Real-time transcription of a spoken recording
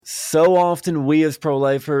So often we as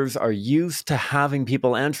pro-lifers are used to having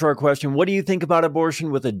people answer our question, what do you think about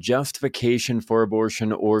abortion, with a justification for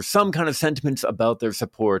abortion or some kind of sentiments about their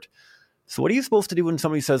support. So what are you supposed to do when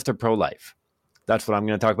somebody says they're pro-life? That's what I'm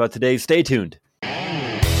going to talk about today. Stay tuned.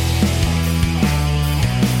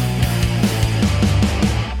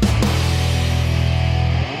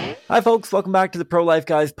 Hi folks, welcome back to the Pro-Life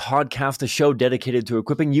Guys podcast, a show dedicated to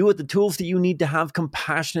equipping you with the tools that you need to have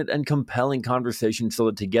compassionate and compelling conversations so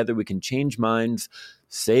that together we can change minds,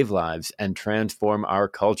 save lives, and transform our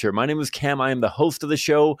culture. My name is Cam. I am the host of the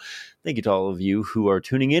show. Thank you to all of you who are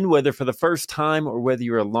tuning in, whether for the first time or whether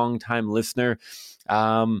you're a long-time listener.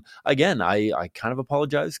 Again, I kind of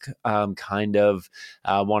apologize, want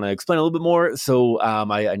to explain a little bit more. So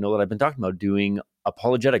I know that I've been talking about doing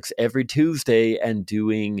apologetics every Tuesday and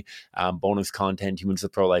doing bonus content, Humans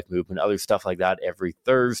of the Pro-Life Movement, other stuff like that every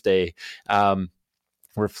Thursday.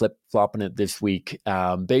 We're flip-flopping it this week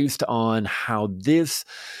based on how this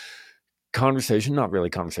conversation, not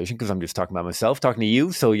really conversation because I'm just talking about myself, talking to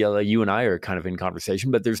you. So you and I are kind of in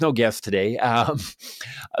conversation, but there's no guest today.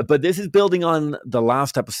 But this is building on the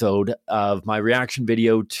last episode of my reaction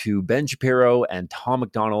video to Ben Shapiro and Tom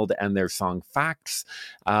MacDonald and their song Facts.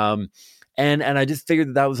 And I just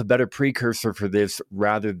figured that was a better precursor for this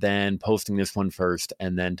rather than posting this one first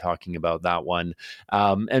and then talking about that one.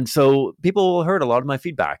 And so people heard a lot of my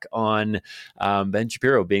feedback on Ben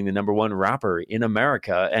Shapiro being the number one rapper in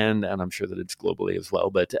America. And I'm sure that it's globally as well.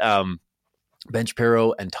 But Ben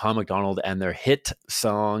Shapiro and Tom MacDonald and their hit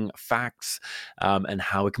song Facts, and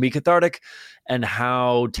how it can be cathartic and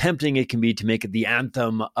how tempting it can be to make it the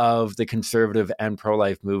anthem of the conservative and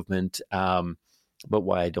pro-life movement. But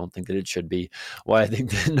why I don't think that it should be. Why I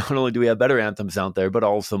think that not only do we have better anthems out there, but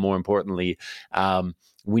also more importantly,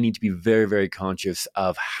 we need to be very, very conscious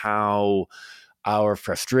of how our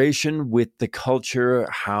frustration with the culture,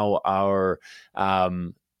 how our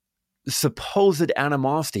supposed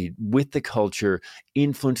animosity with the culture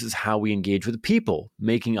influences how we engage with the people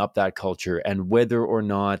making up that culture, and whether or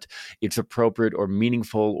not it's appropriate or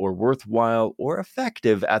meaningful or worthwhile or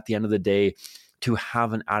effective at the end of the day to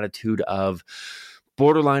have an attitude of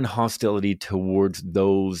borderline hostility towards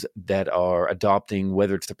those that are adopting,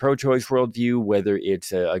 whether it's the pro-choice worldview, whether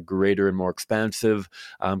it's a greater and more expansive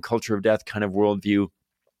culture of death kind of worldview.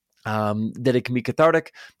 That it can be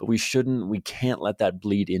cathartic, but we can't let that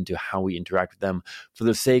bleed into how we interact with them for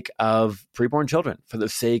the sake of preborn children, for the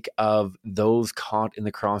sake of those caught in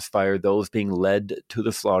the crossfire, those being led to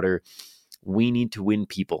the slaughter. We need to win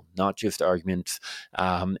people, not just arguments.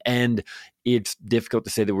 And it's difficult to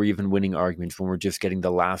say that we're even winning arguments when we're just getting the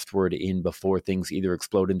last word in before things either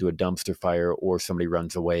explode into a dumpster fire or somebody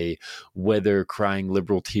runs away, whether crying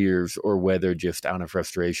liberal tears or whether just out of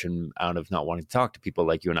frustration, out of not wanting to talk to people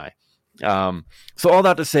like you and I. So all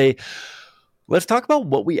that to say, let's talk about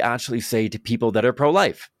what we actually say to people that are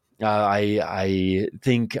pro-life. I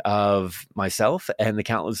think of myself and the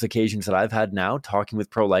countless occasions that I've had now talking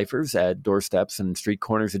with pro-lifers at doorsteps and street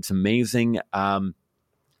corners. It's amazing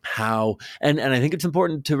how, and I think it's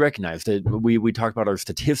important to recognize that we talk about our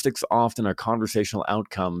statistics often, our conversational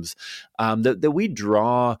outcomes, that we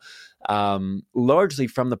draw largely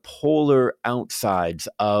from the polar outsides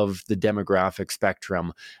of the demographic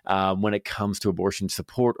spectrum when it comes to abortion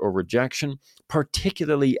support or rejection,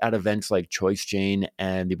 particularly at events like Choice Jane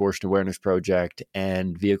and the Abortion Awareness Project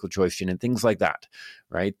and Vehicle Choice Jane and things like that,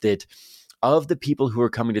 right? That of the people who are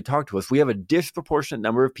coming to talk to us, we have a disproportionate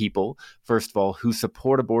number of people, first of all, who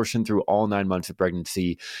support abortion through all 9 months of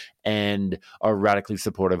pregnancy and are radically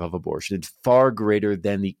supportive of abortion. It's far greater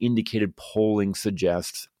than the indicated polling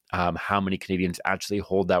suggests how many Canadians actually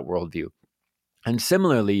hold that worldview. And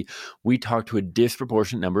similarly, we talk to a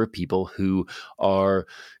disproportionate number of people who are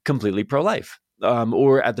completely pro-life,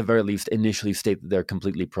 or at the very least initially state that they're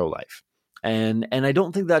completely pro-life. And I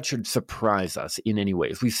don't think that should surprise us in any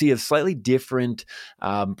ways. We see a slightly different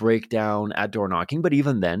breakdown at door knocking, but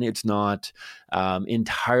even then, it's not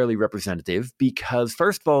entirely representative because,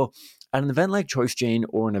 first of all, at an event like Choice Jane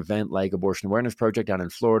or an event like Abortion Awareness Project down in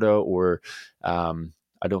Florida, or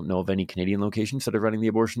I don't know of any Canadian locations that are running the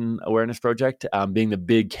Abortion Awareness Project, being the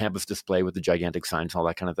big campus display with the gigantic signs and all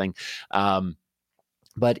that kind of thing.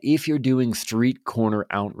 But if you're doing street corner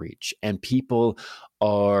outreach and people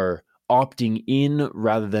are opting in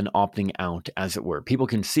rather than opting out, as it were, people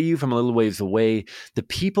can see you from a little ways away. The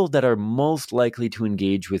people that are most likely to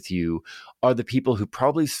engage with you are the people who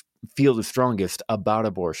probably feel the strongest about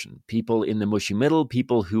abortion. People in the mushy middle,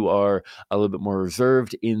 people who are a little bit more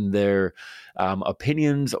reserved in their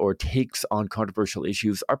opinions or takes on controversial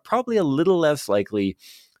issues are probably a little less likely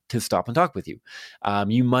to stop and talk with you.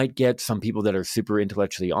 You might get some people that are super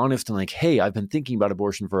intellectually honest and like, hey, I've been thinking about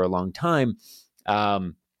abortion for a long time.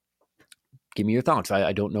 Give me your thoughts.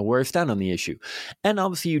 I don't know where I stand on the issue. And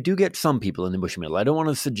obviously, you do get some people in the mushy middle. I don't want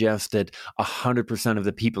to suggest that 100% of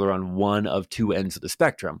the people are on one of two ends of the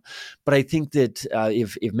spectrum. But I think that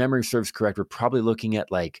if memory serves correct, we're probably looking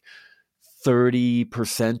at like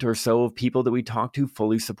 30% or so of people that we talk to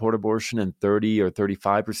fully support abortion, and 30 or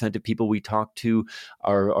 35% of people we talk to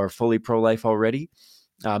are fully pro-life already.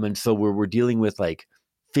 And so we're dealing with like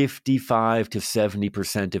 55 to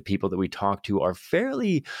 70% of people that we talk to are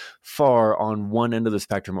fairly far on one end of the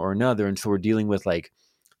spectrum or another. And so we're dealing with like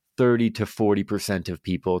 30 to 40% of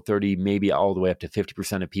people, 30, maybe all the way up to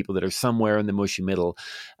 50% of people that are somewhere in the mushy middle.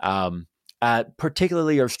 At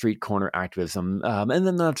particularly our street corner activism. And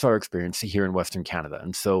then that's our experience here in Western Canada.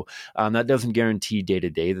 And so that doesn't guarantee day to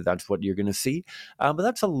day that that's what you're going to see. But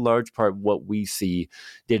that's a large part of what we see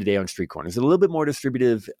day to day on street corners. A little bit more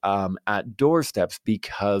distributive at doorsteps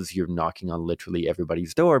because you're knocking on literally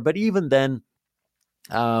everybody's door. But even then,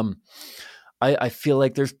 I feel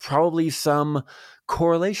like there's probably some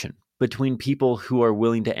correlation between people who are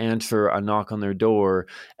willing to answer a knock on their door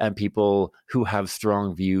and people who have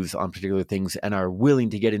strong views on particular things and are willing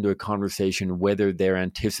to get into a conversation, whether they're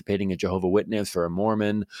anticipating a Jehovah's Witness or a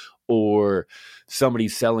Mormon or somebody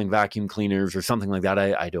selling vacuum cleaners or something like that.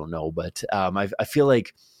 I don't know. But I feel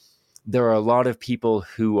like there are a lot of people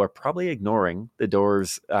who are probably ignoring the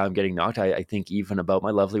doors getting knocked. I think even about my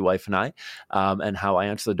lovely wife and I, and how I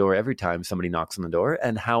answer the door every time somebody knocks on the door,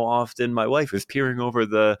 and how often my wife is peering over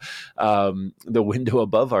the window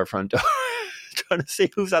above our front door, trying to see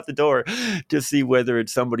who's at the door to see whether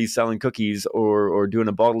it's somebody selling cookies or doing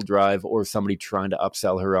a bottle drive or somebody trying to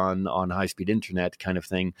upsell her on high-speed internet kind of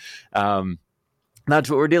thing. That's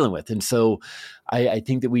what we're dealing with. And so I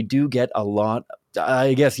think that we do get a lot,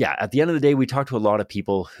 I guess, yeah, at the end of the day, we talk to a lot of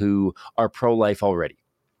people who are pro-life already.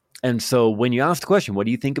 And so when you ask the question, what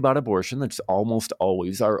do you think about abortion? That's almost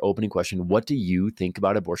always our opening question. What do you think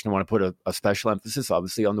about abortion? I want to put a special emphasis,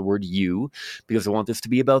 obviously, on the word you, because I want this to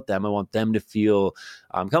be about them. I want them to feel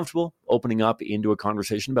comfortable opening up into a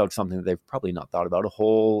conversation about something that they've probably not thought about a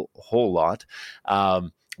whole lot.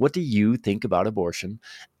 What do you think about abortion?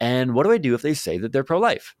 And what do I do if they say that they're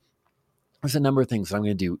pro-life? There's a number of things that I'm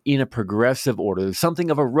going to do in a progressive order. There's something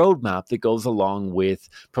of a roadmap that goes along with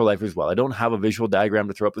pro-life as well. I don't have a visual diagram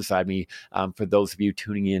to throw up beside me for those of you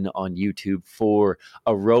tuning in on YouTube for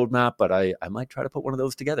a roadmap, but I might try to put one of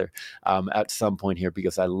those together at some point here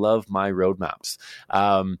because I love my roadmaps.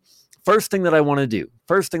 First thing that I want to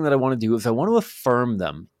do is I want to affirm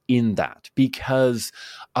them in that, because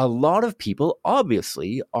a lot of people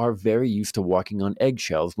obviously are very used to walking on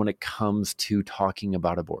eggshells when it comes to talking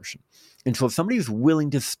about abortion. And so if somebody's willing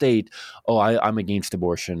to state, oh, I'm against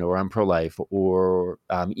abortion, or I'm pro-life, or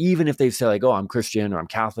even if they say like, oh, I'm Christian, or I'm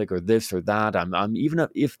Catholic, or this or that, I'm even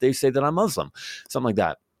if they say that I'm Muslim, something like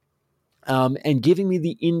that, and giving me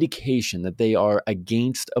the indication that they are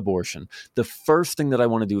against abortion, the first thing that I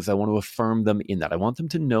want to do is I want to affirm them in that. I want them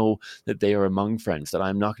to know that they are among friends, that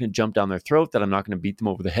I'm not going to jump down their throat, that I'm not going to beat them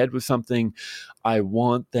over the head with something. I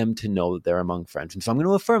want them to know that they're among friends. And so I'm going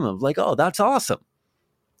to affirm them like, oh, that's awesome.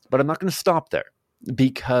 But I'm not going to stop there,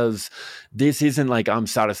 because this isn't like I'm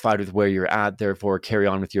satisfied with where you're at, therefore carry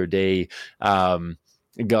on with your day.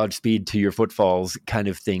 Godspeed to your footfalls kind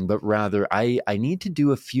of thing, but rather I need to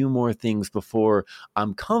do a few more things before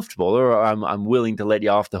I'm comfortable, or I'm willing to let you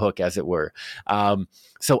off the hook, as it were.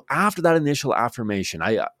 So after that initial affirmation,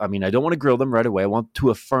 I mean, I don't want to grill them right away. I want to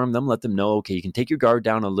affirm them, let them know, okay, you can take your guard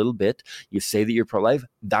down a little bit. You say that you're pro-life.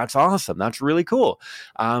 That's awesome. That's really cool.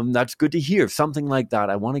 That's good to hear. Something like that.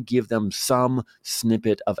 I want to give them some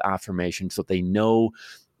snippet of affirmation so that they know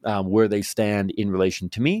where they stand in relation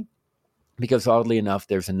to me. Because oddly enough,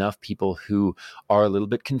 there's enough people who are a little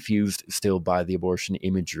bit confused still by the abortion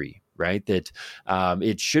imagery, right? That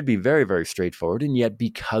it should be very, very straightforward. And yet,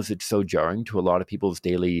 because it's so jarring to a lot of people's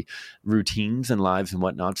daily routines and lives and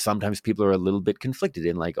whatnot, sometimes people are a little bit conflicted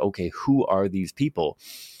in like, okay, who are these people?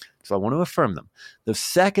 So I want to affirm them. The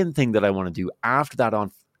second thing that I want to do after that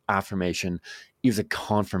affirmation is a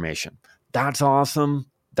confirmation. That's awesome.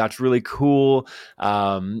 That's really cool.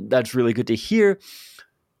 That's really good to hear.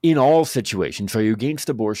 In all situations. Are you against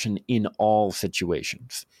abortion in all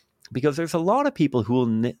situations? Because there's a lot of people who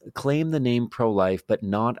will claim the name pro-life but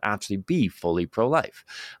not actually be fully pro-life.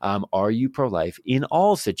 Are you pro-life in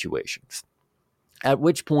all situations? At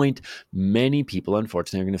which point, many people,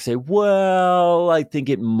 unfortunately, are going to say, well, I think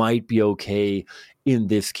it might be okay in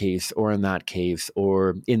this case or in that case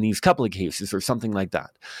or in these couple of cases or something like that.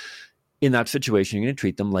 In that situation, you're going to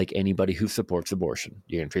treat them like anybody who supports abortion.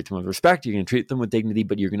 You're going to treat them with respect. You're going to treat them with dignity,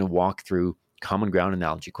 but you're going to walk through common ground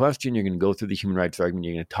analogy question. You're going to go through the human rights argument.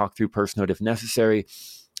 You're going to talk through personhood if necessary,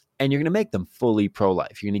 and you're going to make them fully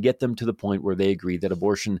pro-life. You're going to get them to the point where they agree that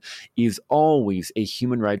abortion is always a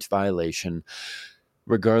human rights violation,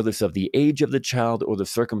 regardless of the age of the child or the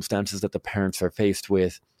circumstances that the parents are faced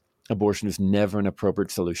with. Abortion is never an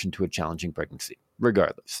appropriate solution to a challenging pregnancy,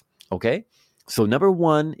 regardless. Okay? So number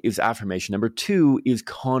one is affirmation. Number two is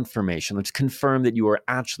confirmation. Let's confirm that you are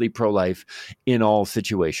actually pro-life in all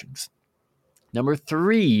situations. Number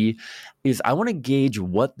three is I want to gauge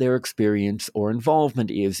what their experience or involvement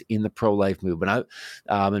is in the pro-life movement.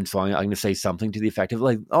 And so I'm going to say something to the effect of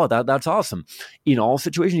like, oh, that's awesome. In all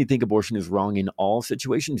situations, you think abortion is wrong in all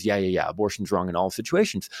situations? Yeah. Abortion's wrong in all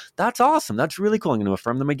situations. That's awesome. That's really cool. I'm going to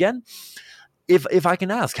affirm them again. If I can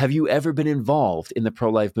ask, have you ever been involved in the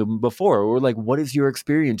pro-life movement before? Or like, what has your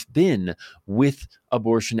experience been with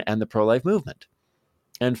abortion and the pro-life movement?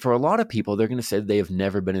 And for a lot of people, they're going to say they have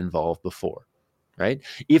never been involved before. Right?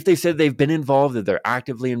 If they said they've been involved, that they're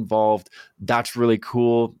actively involved, that's really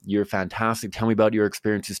cool. You're fantastic. Tell me about your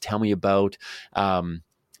experiences. Tell me about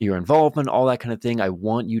your involvement, all that kind of thing. I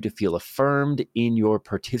want you to feel affirmed in your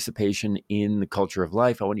participation in the culture of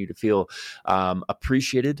life. I want you to feel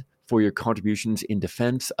appreciated for your contributions in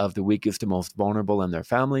defense of the weakest and most vulnerable and their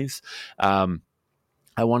families. I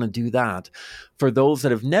want to do that. For those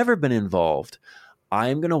that have never been involved,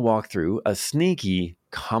 I'm going to walk through a sneaky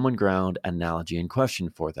common ground analogy and question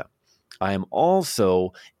for them. I am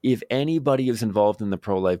also, if anybody is involved in the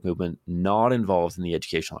pro-life movement, not involved in the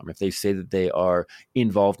educational arm, if they say that they are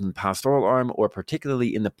involved in the pastoral arm or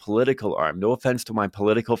particularly in the political arm, no offense to my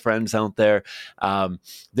political friends out there,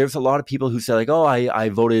 there's a lot of people who say like, oh, I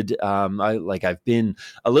voted, I've been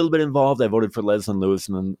a little bit involved. I voted for Leslyn Lewis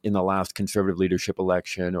in the last conservative leadership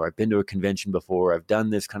election, or I've been to a convention before. I've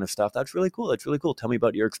done this kind of stuff. That's really cool. That's really cool. Tell me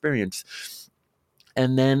about your experience.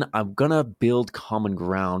 And then I'm going to build common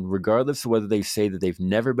ground, regardless of whether they say that they've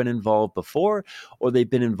never been involved before or they've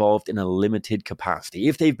been involved in a limited capacity.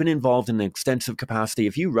 If they've been involved in an extensive capacity,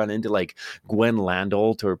 if you run into like Gwen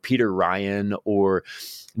Landolt or Peter Ryan or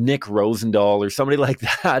Nick Rosendahl or somebody like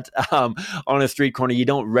that on a street corner, you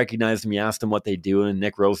don't recognize them. You ask them what they do, and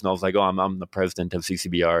Nick Rosendahl's like, oh, I'm the president of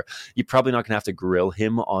CCBR. You're probably not going to have to grill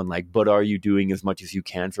him on like, but are you doing as much as you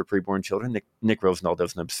can for preborn children? Nick Rosendahl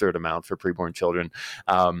does an absurd amount for preborn children.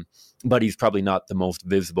 But he's probably not the most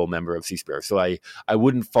visible member of CCBR. So I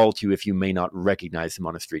wouldn't fault you if you may not recognize him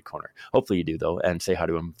on a street corner. Hopefully you do, though, and say hi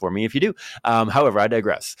to him for me if you do. However, I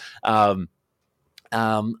digress.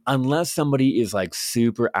 Unless somebody is like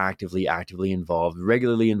super actively involved,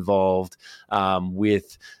 regularly involved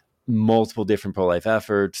with multiple different pro-life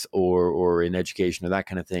efforts or in education or that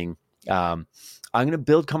kind of thing, I'm going to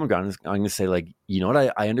build common ground. I'm going to say like, you know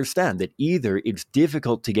what, I understand that either it's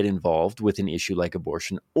difficult to get involved with an issue like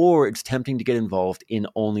abortion, or it's tempting to get involved in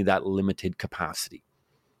only that limited capacity.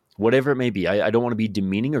 Whatever it may be, I don't want to be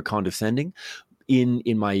demeaning or condescending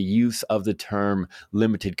in my use of the term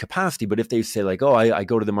limited capacity. But if they say like, oh, I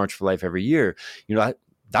go to the March for Life every year, you know,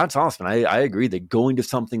 that's awesome. I agree that going to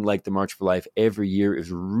something like the March for Life every year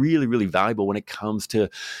is really, really valuable when it comes to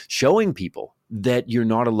showing people that you're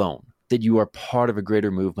not alone, that you are part of a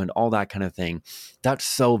greater movement, all that kind of thing. That's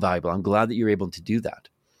so valuable. I'm glad that you're able to do that.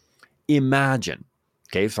 Imagine,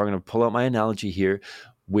 okay, so I'm going to pull out my analogy here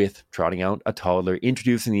with trotting out a toddler,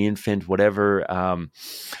 introducing the infant, whatever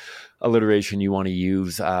alliteration you want to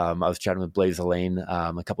use. I was chatting with Blaze Elaine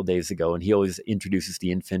a couple days ago, and he always introduces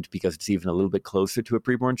the infant because it's even a little bit closer to a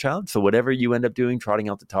preborn child. So whatever you end up doing, trotting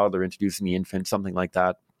out the toddler, introducing the infant, something like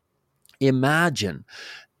that. Imagine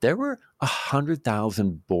there were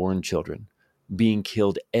 100,000 born children being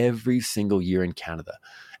killed every single year in Canada.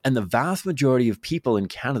 And the vast majority of people in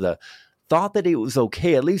Canada thought that it was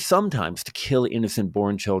okay, at least sometimes, to kill innocent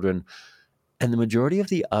born children. And the majority of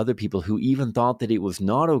the other people who even thought that it was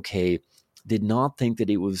not okay did not think that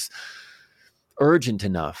it was urgent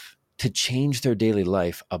enough to change their daily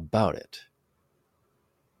life about it.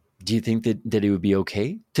 Do you think that it would be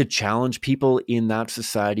okay to challenge people in that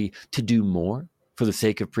society to do more for the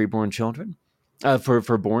sake of preborn children?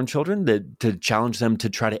 For born children, to challenge them to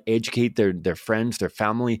try to educate their friends, their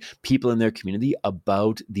family, people in their community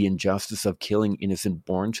about the injustice of killing innocent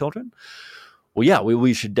born children? Well, yeah,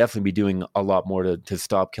 we should definitely be doing a lot more to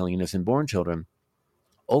stop killing innocent born children.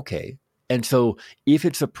 Okay. And so if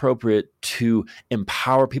it's appropriate to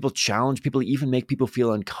empower people, challenge people, even make people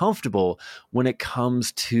feel uncomfortable when it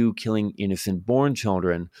comes to killing innocent born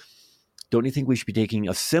children, don't you think we should be taking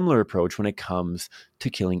a similar approach when it comes to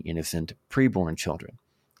killing innocent preborn children?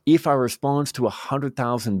 If our response to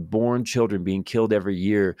 100,000 born children being killed every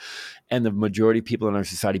year and the majority of people in our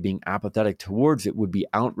society being apathetic towards it would be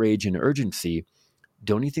outrage and urgency,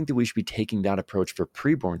 don't you think that we should be taking that approach for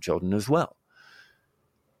preborn children as well?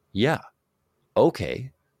 Yeah.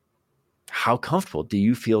 Okay. How comfortable do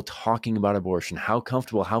you feel talking about abortion? How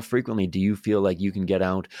comfortable, how frequently do you feel like you can get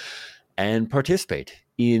out and participate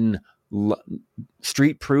in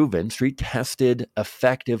street proven, street tested,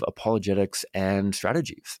 effective apologetics and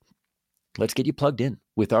strategies? Let's get you plugged in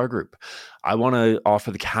with our group. I want to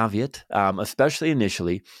offer the caveat, especially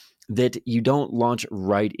initially, that you don't launch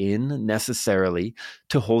right in necessarily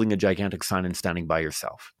to holding a gigantic sign and standing by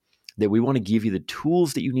yourself. That we want to give you the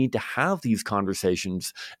tools that you need to have these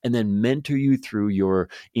conversations and then mentor you through your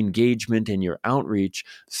engagement and your outreach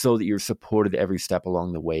so that you're supported every step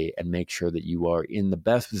along the way and make sure that you are in the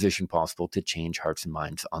best position possible to change hearts and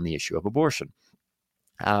minds on the issue of abortion.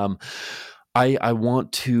 I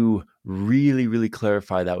want to really, really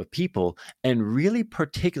clarify that with people and really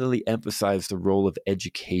particularly emphasize the role of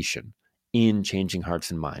education in changing hearts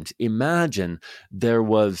and minds. Imagine there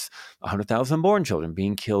was 100,000 born children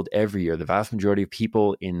being killed every year. The vast majority of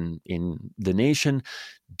people in the nation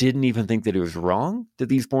didn't even think that it was wrong that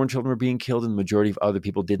these born children were being killed, and the majority of other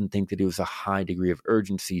people didn't think that it was a high degree of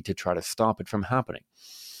urgency to try to stop it from happening.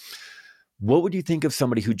 What would you think of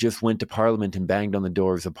somebody who just went to Parliament and banged on the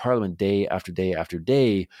doors of Parliament day after day after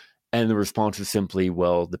day, and the response was simply,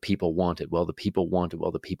 well, the people want it, well, the people want it,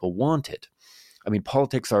 well, the people want it? I mean,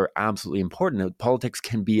 politics are absolutely important. Politics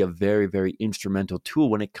can be a very, very instrumental tool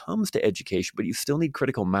when it comes to education, but you still need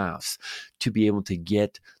critical mass to be able to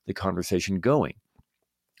get the conversation going.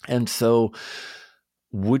 And so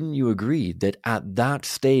wouldn't you agree that at that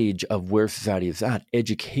stage of where society is at,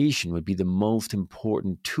 education would be the most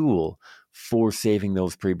important tool for saving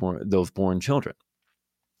those born children?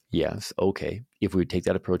 Yes, okay. If we would take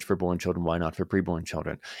that approach for born children, why not for preborn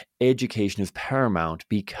children? Education is paramount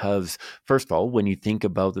because, first of all, when you think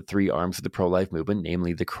about the three arms of the pro-life movement,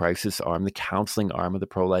 namely the crisis arm, the counseling arm of the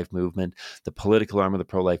pro-life movement, the political arm of the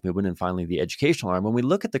pro-life movement, and finally the educational arm, when we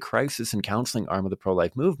look at the crisis and counseling arm of the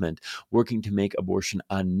pro-life movement working to make abortion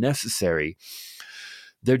unnecessary,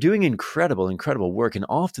 they're doing incredible work, and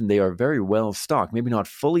often they are very well stocked, maybe not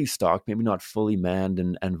fully stocked, maybe not fully manned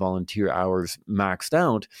and volunteer hours maxed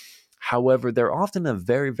out. However, they're often in a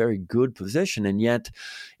very, very good position, and yet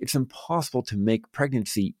it's impossible to make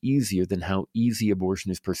pregnancy easier than how easy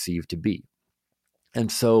abortion is perceived to be.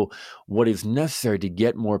 And so what is necessary to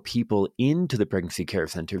get more people into the pregnancy care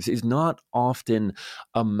centers is not often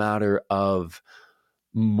a matter of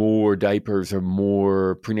more diapers or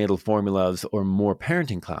more prenatal formulas or more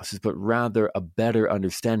parenting classes, but rather a better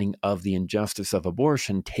understanding of the injustice of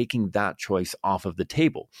abortion, taking that choice off of the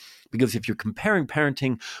table. Because if you're comparing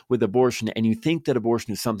parenting with abortion and you think that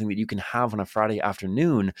abortion is something that you can have on a Friday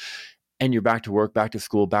afternoon and you're back to work, back to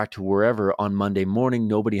school, back to wherever on Monday morning,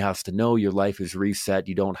 nobody has to know, your life is reset,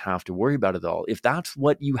 you don't have to worry about it all. If that's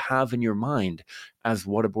what you have in your mind as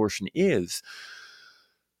what abortion is,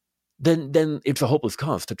 then it's a hopeless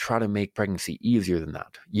cause to try to make pregnancy easier than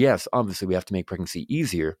that. Yes, obviously we have to make pregnancy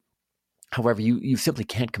easier. However, you simply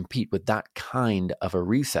can't compete with that kind of a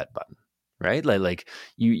reset button, right? Like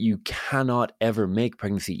you cannot ever make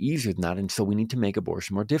pregnancy easier than that. And so we need to make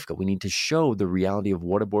abortion more difficult. We need to show the reality of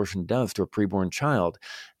what abortion does to a preborn child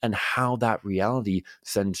and how that reality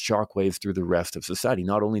sends shockwaves through the rest of society,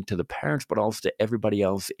 not only to the parents, but also to everybody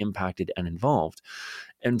else impacted and involved.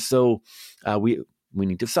 And so we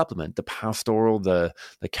need to supplement the pastoral, the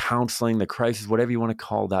counseling, the crisis, whatever you want to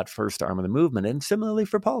call that first arm of the movement. And similarly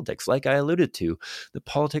for politics, like I alluded to, the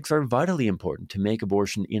politics are vitally important to make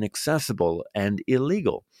abortion inaccessible and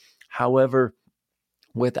illegal. However,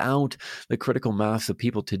 without the critical mass of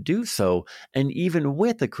people to do so, and even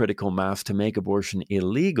with the critical mass to make abortion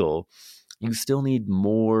illegal, you still need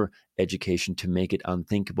more education to make it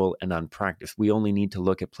unthinkable and unpracticed. We only need to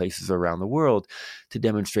look at places around the world to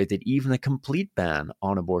demonstrate that even a complete ban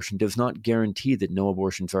on abortion does not guarantee that no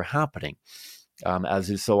abortions are happening. As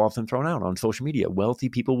is so often thrown out on social media, wealthy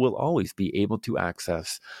people will always be able to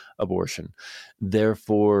access abortion.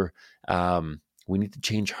 Therefore, we need to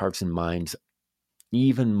change hearts and minds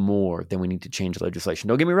even more than we need to change legislation.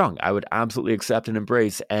 Don't get me wrong, I would absolutely accept and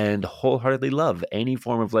embrace and wholeheartedly love any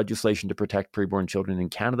form of legislation to protect preborn children in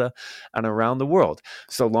Canada and around the world,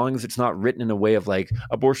 so long as it's not written in a way of like,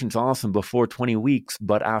 abortion's awesome before 20 weeks,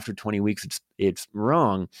 but after 20 weeks it's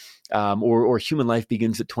wrong, or human life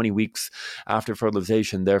begins at 20 weeks after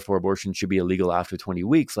fertilization, therefore abortion should be illegal after 20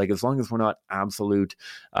 weeks. Like, as long as we're not absolute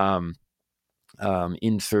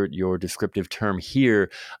insert your descriptive term here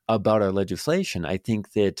about our legislation. I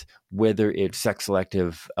think that whether it's sex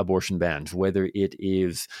selective abortion bans, whether it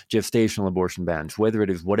is gestational abortion bans, whether it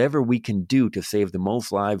is whatever we can do to save the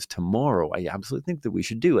most lives tomorrow, I absolutely think that we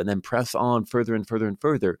should do, and then press on further and further and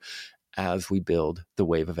further as we build the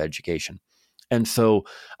wave of education. And so,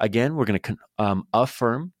 again, we're going to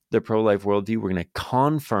affirm the pro-life worldview. We're going to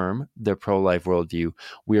confirm the pro-life worldview.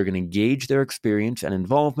 We are going to engage their experience and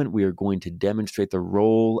involvement. We are going to demonstrate the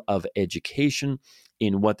role of education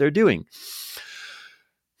in what they're doing.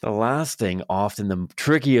 The last thing, often the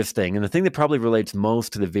trickiest thing, and the thing that probably relates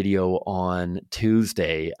most to the video on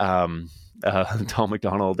Tuesday, Tom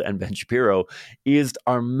MacDonald and Ben Shapiro, is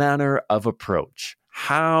our manner of approach.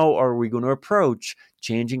 How are we going to approach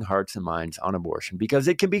changing hearts and minds on abortion? Because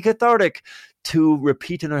it can be cathartic to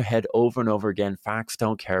repeat in our head over and over again, facts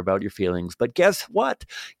don't care about your feelings. But guess what?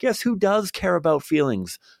 Guess who does care about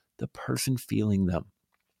feelings? The person feeling them.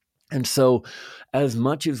 And so, as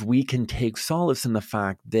much as we can take solace in the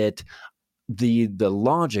fact that the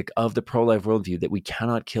logic of the pro-life worldview that we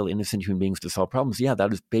cannot kill innocent human beings to solve problems, yeah,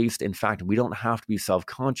 that is based in fact. We don't have to be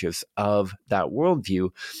self-conscious of that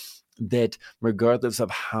worldview, that regardless of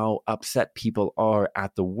how upset people are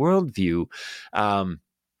at the worldview,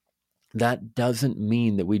 that doesn't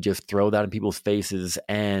mean that we just throw that in people's faces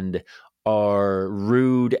and are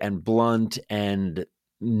rude and blunt and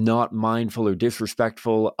not mindful or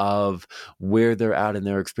disrespectful of where they're at in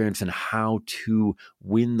their experience and how to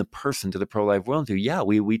win the person to the pro-life worldview. Yeah,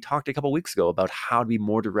 we talked a couple of weeks ago about how to be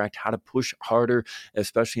more direct, how to push harder,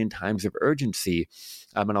 especially in times of urgency.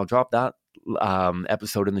 And I'll drop that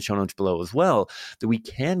episode in the show notes below as well, that we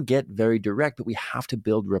can get very direct, but we have to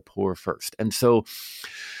build rapport first. And so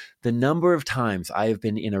the number of times I have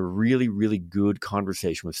been in a really, really good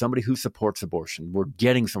conversation with somebody who supports abortion, we're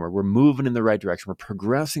getting somewhere, we're moving in the right direction, we're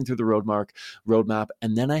progressing through the roadmap,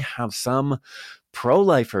 and then I have some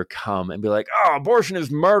pro-lifer come and be like, oh, abortion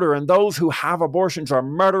is murder, and those who have abortions are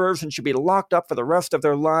murderers and should be locked up for the rest of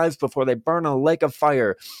their lives before they burn in a lake of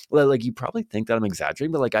fire. Like, you probably think that I'm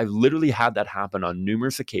exaggerating, but like, I've literally had that happen on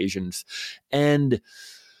numerous occasions. And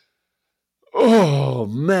oh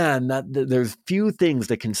man, there's few things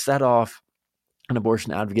that can set off an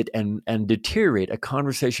abortion advocate and deteriorate a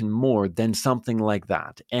conversation more than something like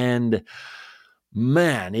that. And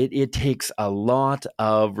man, it takes a lot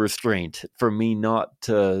of restraint for me not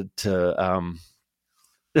to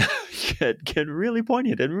get really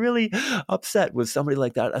poignant and really upset with somebody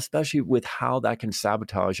like that, especially with how that can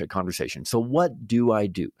sabotage a conversation. So what do I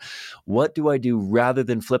do? What do I do rather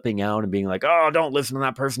than flipping out and being like, oh, don't listen to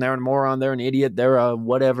that person, they're a moron, they're an idiot, they're a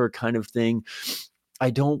whatever kind of thing? I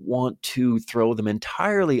don't want to throw them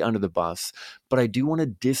entirely under the bus, but I do want to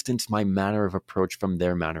distance my manner of approach from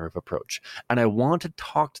their manner of approach. And I want to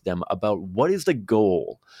talk to them about what is the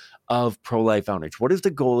goal of pro-life outreach? What is the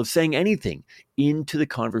goal of saying anything into the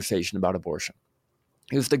conversation about abortion?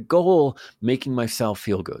 Is the goal making myself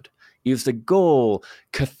feel good? Is the goal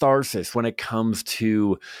catharsis when it comes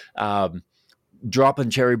to dropping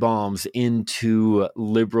cherry bombs into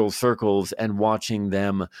liberal circles and watching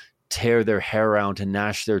them tear their hair out and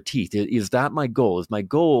gnash their teeth? Is that my goal? Is my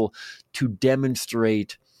goal to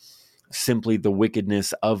demonstrate simply the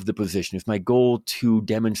wickedness of the position? Is my goal to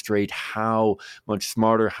demonstrate how much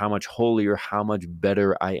smarter, how much holier, how much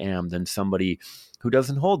better I am than somebody who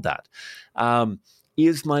doesn't hold that?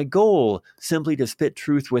 Is my goal simply to spit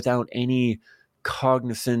truth without any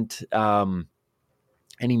cognizant,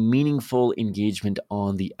 any meaningful engagement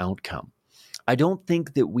on the outcome? I don't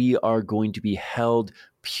think that we are going to be held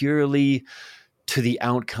purely to the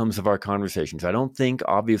outcomes of our conversations. I don't think,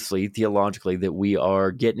 obviously, theologically, that we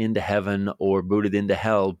are getting into heaven or booted into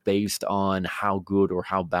hell based on how good or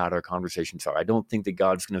how bad our conversations are. I don't think that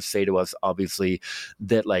God's going to say to us, obviously,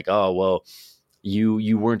 that like, oh, well,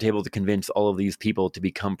 you weren't able to convince all of these people to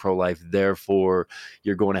become pro-life, therefore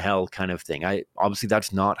you're going to hell kind of thing. Obviously,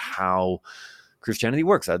 that's not how Christianity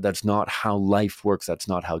works. That's not how life works. That's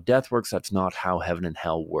not how death works. That's not how heaven and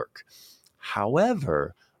hell work.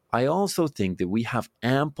 However, I also think that we have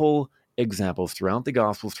ample examples throughout the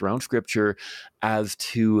Gospels, throughout Scripture, as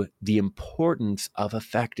to the importance of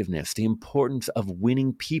effectiveness, the importance of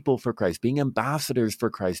winning people for Christ, being ambassadors for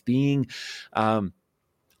Christ, being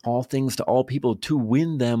all things to all people, to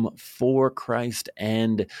win them for Christ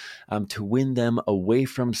and to win them away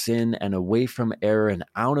from sin and away from error and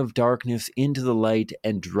out of darkness into the light,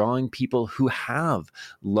 and drawing people who have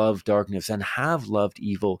loved darkness and have loved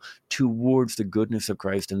evil towards the goodness of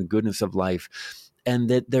Christ and the goodness of life. And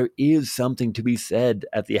that there is something to be said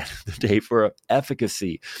at the end of the day for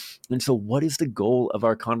efficacy. And so what is the goal of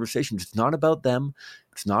our conversations? It's not about them.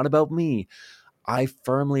 It's not about me. I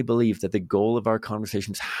firmly believe that the goal of our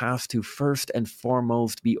conversations has to first and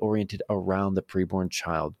foremost be oriented around the preborn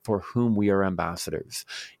child for whom we are ambassadors.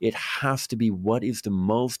 It has to be what is the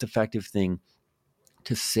most effective thing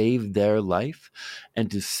to save their life and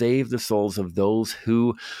to save the souls of those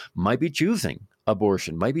who might be choosing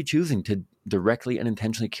abortion, might be choosing to directly and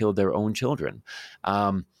intentionally kill their own children.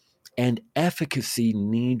 And efficacy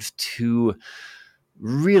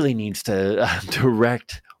really needs to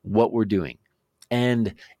direct what we're doing.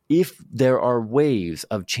 And if there are ways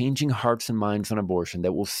of changing hearts and minds on abortion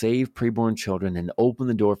that will save preborn children and open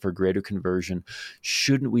the door for greater conversion,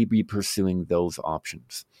 shouldn't we be pursuing those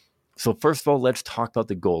options? So first of all, let's talk about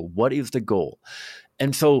the goal. What is the goal?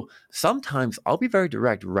 And so sometimes I'll be very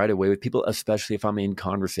direct right away with people, especially if I'm in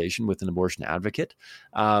conversation with an abortion advocate.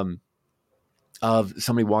 Of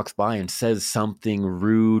somebody walks by and says something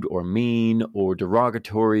rude or mean or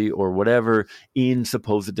derogatory or whatever in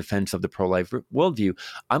supposed defense of the pro-life worldview,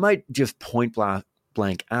 I might just point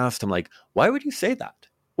blank ask them, like, why would you say that?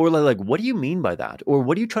 Or like, what do you mean by that? Or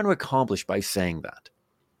what are you trying to accomplish by saying that?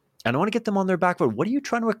 And I want to get them on their back foot. What are you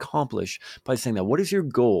trying to accomplish by saying that? What is your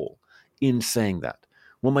goal in saying that?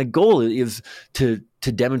 Well, my goal is to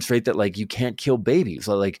demonstrate that, like, you can't kill babies.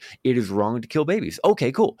 Like, it is wrong to kill babies.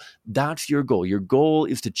 Okay, cool. That's your goal. Your goal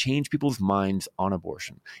is to change people's minds on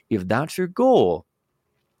abortion. If that's your goal,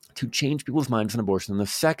 to change people's minds on abortion, then the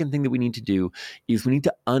second thing that we need to do is we need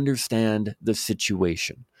to understand the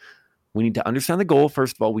situation. We need to understand the goal,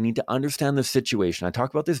 first of all. We need to understand the situation. I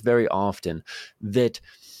talk about this very often, that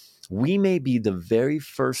we may be the very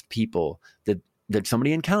first people that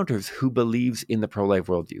somebody encounters who believes in the pro-life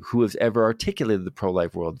worldview, who has ever articulated the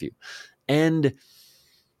pro-life worldview. And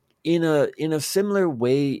in a similar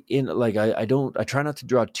way, I try not to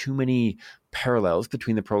draw too many parallels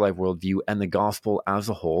between the pro-life worldview and the gospel as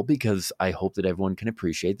a whole, because I hope that everyone can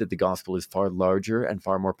appreciate that the gospel is far larger and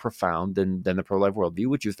far more profound than the pro-life worldview,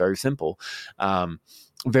 which is very simple,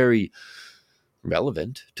 very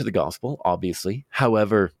relevant to the gospel, obviously.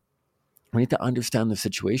 However, we need to understand the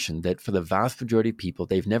situation that for the vast majority of people,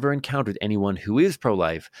 they've never encountered anyone who is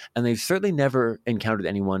pro-life, and they've certainly never encountered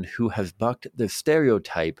anyone who has bucked the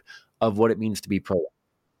stereotype of what it means to be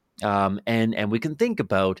pro-life. And we can think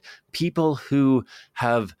about people who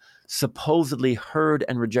have supposedly heard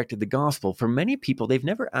and rejected the gospel. For many people, they've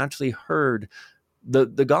never actually heard the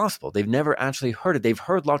gospel. They've never actually heard it. They've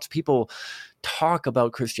heard lots of people talk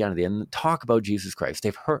about Christianity and talk about Jesus Christ.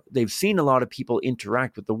 They've seen a lot of people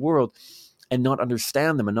interact with the world and not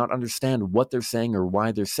understand them and not understand what they're saying or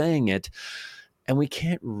why they're saying it. And we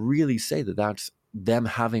can't really say that that's them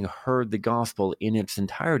having heard the gospel in its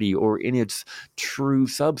entirety or in its true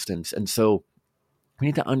substance. And so we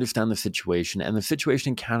need to understand the situation. And the situation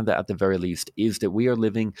in Canada, at the very least, is that we are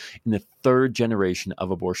living in the third generation of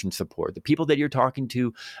abortion support. The people that you're talking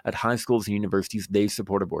to at high schools and universities, they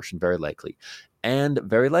support abortion, very likely. And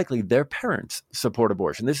very likely their parents support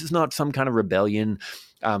abortion. This is not some kind of rebellion,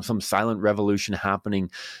 some silent revolution happening.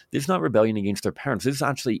 This is not rebellion against their parents. This is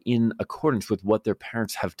actually in accordance with what their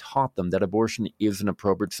parents have taught them, that abortion is an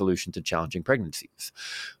appropriate solution to challenging pregnancies.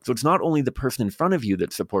 So it's not only the person in front of you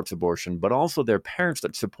that supports abortion, but also their parents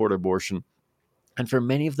that support abortion. And for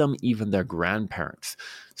many of them, even their grandparents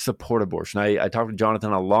support abortion. I talked to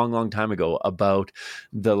Jonathan a long, long time ago about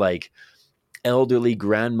the elderly,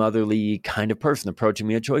 grandmotherly kind of person approaching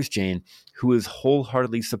me at Choice Jane who is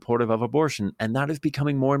wholeheartedly supportive of abortion. And that is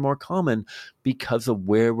becoming more and more common because of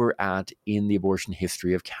where we're at in the abortion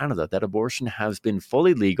history of Canada, that abortion has been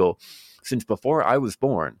fully legal since before I was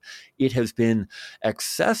born. It has been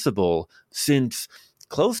accessible since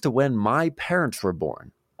close to when my parents were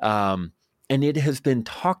born. And it has been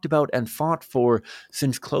talked about and fought for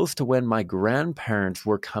since close to when my grandparents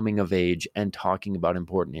were coming of age and talking about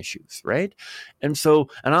important issues, right? And so,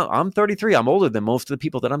 and I'm 33. I'm older than most of the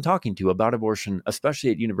people that I'm talking to about abortion, especially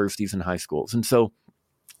at universities and high schools. And so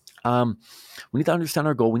we need to understand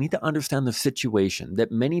our goal. We need to understand the situation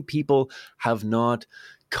that many people have not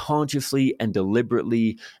consciously and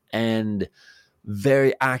deliberately and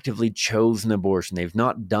very actively chosen abortion. They've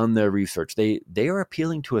not done their research. They are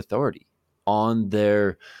appealing to authority on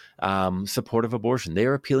their support of abortion. They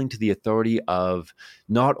are appealing to the authority of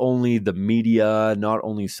not only the media, not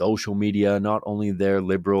only social media, not only their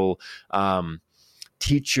liberal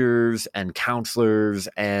teachers and counselors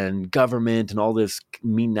and government and all this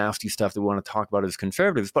mean, nasty stuff that we want to talk about as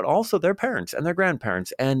conservatives, but also their parents and their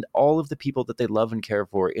grandparents and all of the people that they love and care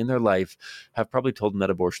for in their life have probably told them that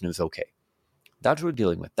abortion is okay. That's what we're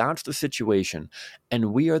dealing with. That's the situation.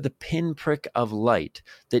 And we are the pinprick of light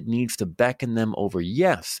that needs to beckon them over.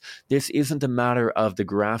 Yes, this isn't a matter of the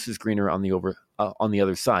grass is greener on the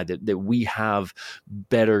other side, that we have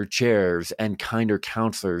better chairs and kinder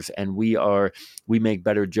counselors and we make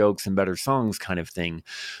better jokes and better songs kind of thing.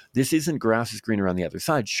 This isn't grass is greener on the other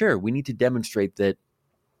side. Sure, we need to demonstrate that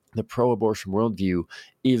the pro-abortion worldview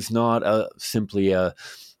is not simply a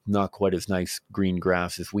not quite as nice green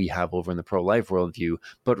grass as we have over in the pro-life worldview,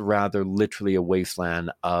 but rather literally a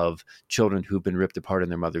wasteland of children who've been ripped apart in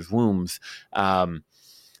their mother's wombs.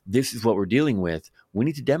 This is what we're dealing with. We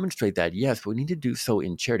need to demonstrate that, yes, but we need to do so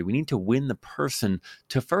in charity. We need to win the person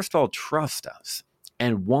to, first of all, trust us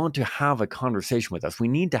and want to have a conversation with us. We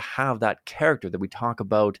need to have that character that we talk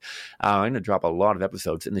about. I'm going to drop a lot of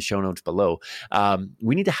episodes in the show notes below.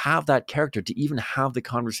 We need to have that character to even have the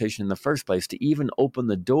conversation in the first place, to even open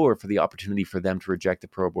the door for the opportunity for them to reject the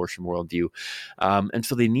pro-abortion worldview. And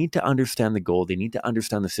so they need to understand the goal. They need to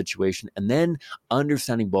understand the situation. And then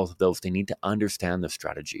understanding both of those, they need to understand the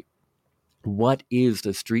strategy. What is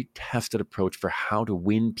the street-tested approach for how to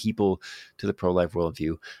win people to the pro-life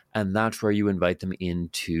worldview? And that's where you invite them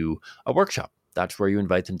into a workshop. That's where you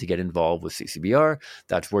invite them to get involved with CCBR.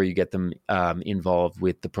 That's where you get them involved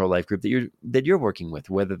with the pro-life group that you're working with,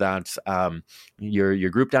 whether that's your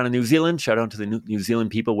group down in New Zealand. Shout out to the New Zealand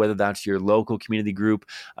people, whether that's your local community group.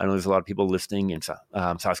 I know there's a lot of people listening in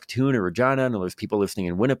Saskatoon or Regina. I know there's people listening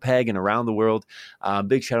in Winnipeg and around the world.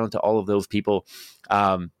 Big shout out to all of those people.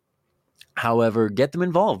 However, get them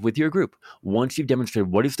involved with your group. Once you've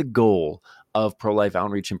demonstrated what is the goal of pro-life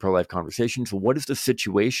outreach and pro-life conversations, what is the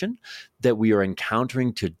situation that we are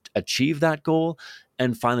encountering to achieve that goal?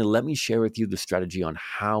 And finally, let me share with you the strategy on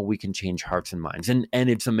how we can change hearts and minds. And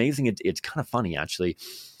it's amazing. It's kind of funny, actually,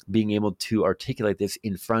 being able to articulate this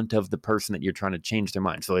in front of the person that you're trying to change their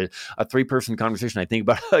mind. So a 3-person conversation, I think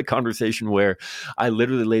about a conversation where I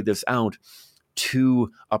literally laid this out to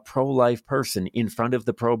a pro-life person in front of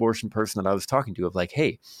the pro-abortion person that I was talking to, of like,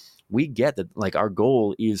 hey, we get that, like, our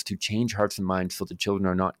goal is to change hearts and minds so that children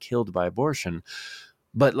are not killed by abortion.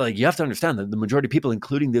 But like, you have to understand that the majority of people,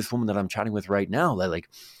 including this woman that I'm chatting with right now, like,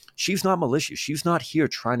 she's not malicious. She's not here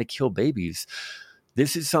trying to kill babies.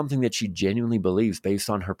 This is something that she genuinely believes based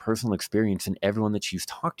on her personal experience and everyone that she's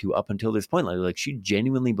talked to up until this point. Like she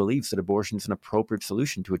genuinely believes that abortion is an appropriate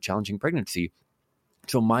solution to a challenging pregnancy.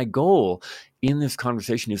 So my goal in this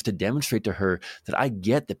conversation is to demonstrate to her that I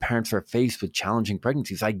get that parents are faced with challenging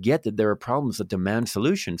pregnancies. I get that there are problems that demand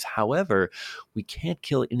solutions. However, we can't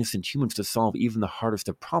kill innocent humans to solve even the hardest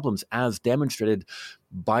of problems, as demonstrated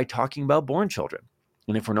by talking about born children.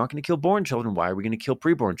 And if we're not going to kill born children, why are we going to kill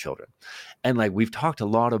preborn children? And like, we've talked a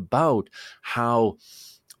lot about how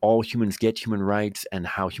all humans get human rights and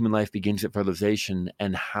how human life begins at fertilization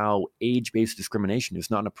and how age-based discrimination is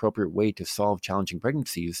not an appropriate way to solve challenging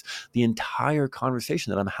pregnancies. The entire conversation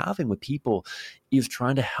that I'm having with people is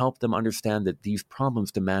trying to help them understand that these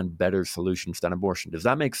problems demand better solutions than abortion. Does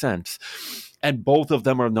that make sense? And both of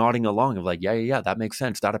them are nodding along of like, yeah, that makes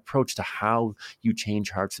sense. That approach to how you change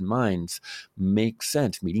hearts and minds makes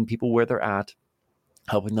sense. Meeting people where they're at,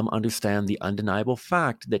 helping them understand the undeniable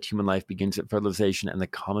fact that human life begins at fertilization and the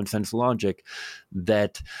common sense logic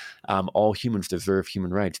that all humans deserve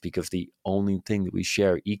human rights, because the only thing that we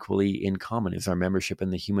share equally in common is our membership in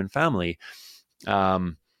the human family.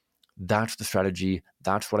 That's the strategy.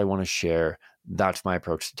 That's what I want to share. That's my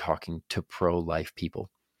approach to talking to pro-life people.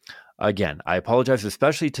 Again, I apologize,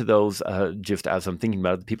 especially to those, just as I'm thinking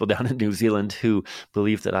about it, the people down in New Zealand who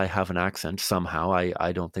believe that I have an accent somehow.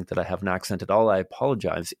 I don't think that I have an accent at all. I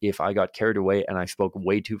apologize if I got carried away and I spoke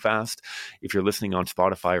way too fast. If you're listening on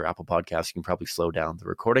Spotify or Apple Podcasts, you can probably slow down the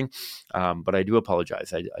recording. But I do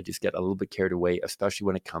apologize. I just get a little bit carried away, especially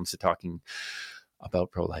when it comes to talking about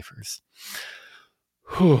pro-lifers.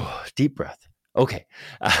 Whew, deep breath. Okay,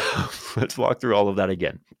 let's walk through all of that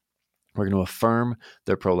again. We're going to affirm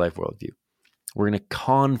their pro-life worldview. We're going to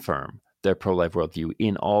confirm their pro-life worldview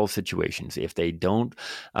in all situations. If they don't,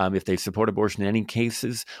 if they support abortion in any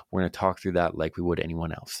cases, we're going to talk through that like we would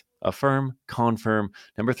anyone else. Affirm, confirm.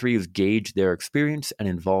 Number 3 is gauge their experience and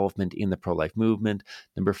involvement in the pro-life movement.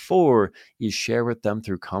 Number 4 is share with them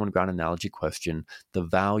through common ground analogy question the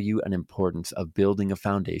value and importance of building a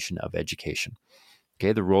foundation of education.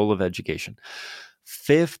 Okay, the role of education.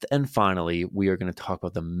 5th and finally, we are going to talk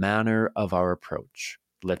about the manner of our approach.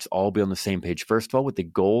 Let's all be on the same page. First of all, with the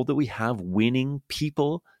goal that we have, winning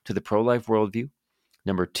people to the pro-life worldview.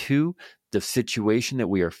 Number 2, the situation that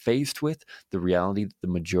we are faced with, the reality that the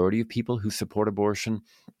majority of people who support abortion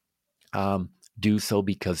do so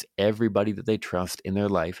because everybody that they trust in their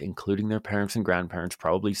life, including their parents and grandparents,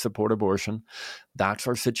 probably support abortion. That's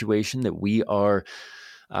our situation, that we are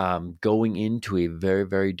going into a very,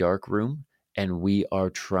 very dark room, and we are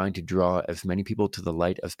trying to draw as many people to the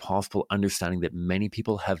light as possible, understanding that many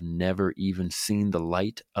people have never even seen the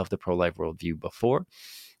light of the pro-life worldview before.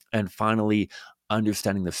 And finally,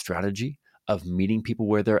 understanding the strategy of meeting people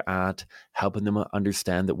where they're at, helping them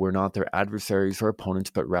understand that we're not their adversaries or opponents,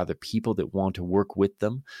 but rather people that want to work with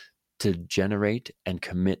them to generate and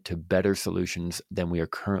commit to better solutions than we are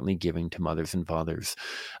currently giving to mothers and fathers,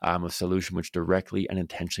 a solution which directly and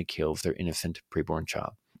intentionally kills their innocent preborn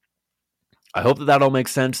child. I hope that all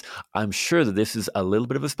makes sense. I'm sure that this is a little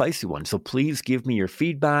bit of a spicy one. So please give me your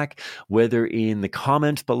feedback, whether in the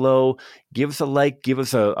comments below. Give us a like, give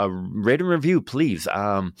us a rate and review, please.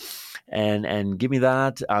 And give me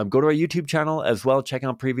that. Go to our YouTube channel as well. Check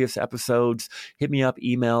out previous episodes. Hit me up,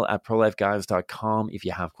 email at prolifeguys.com if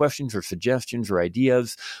you have questions or suggestions or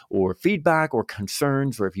ideas or feedback or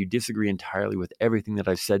concerns, or if you disagree entirely with everything that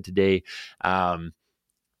I've said today.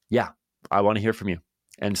 Yeah, I want to hear from you.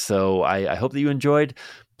 And so I hope that you enjoyed.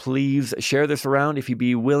 Please share this around if you'd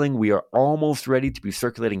be willing. We are almost ready to be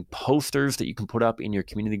circulating posters that you can put up in your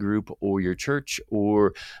community group or your church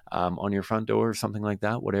or on your front door or something like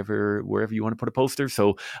that, wherever you want to put a poster.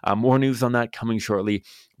 So more news on that coming shortly.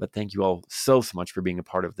 But thank you all so much for being a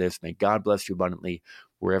part of this. May God bless you abundantly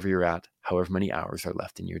wherever you're at, however many hours are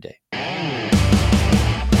left in your day.